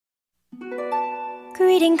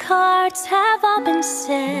Greeting cards have all been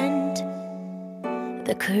sent.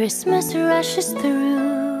 The Christmas rushes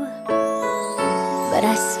through, but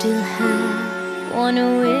I still have one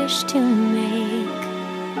wish to make,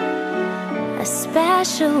 a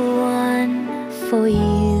special one for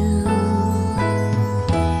you.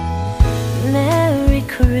 Merry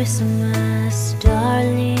Christmas,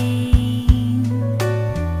 darling.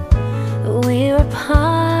 We're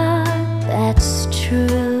apart, that's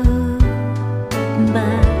true,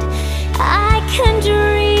 but I can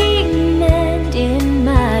dream, and in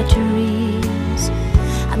my dreams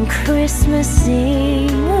I'm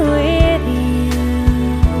Christmasing with you.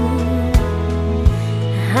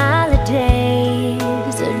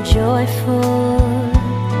 Holidays are joyful,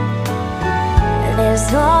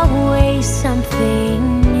 there's always something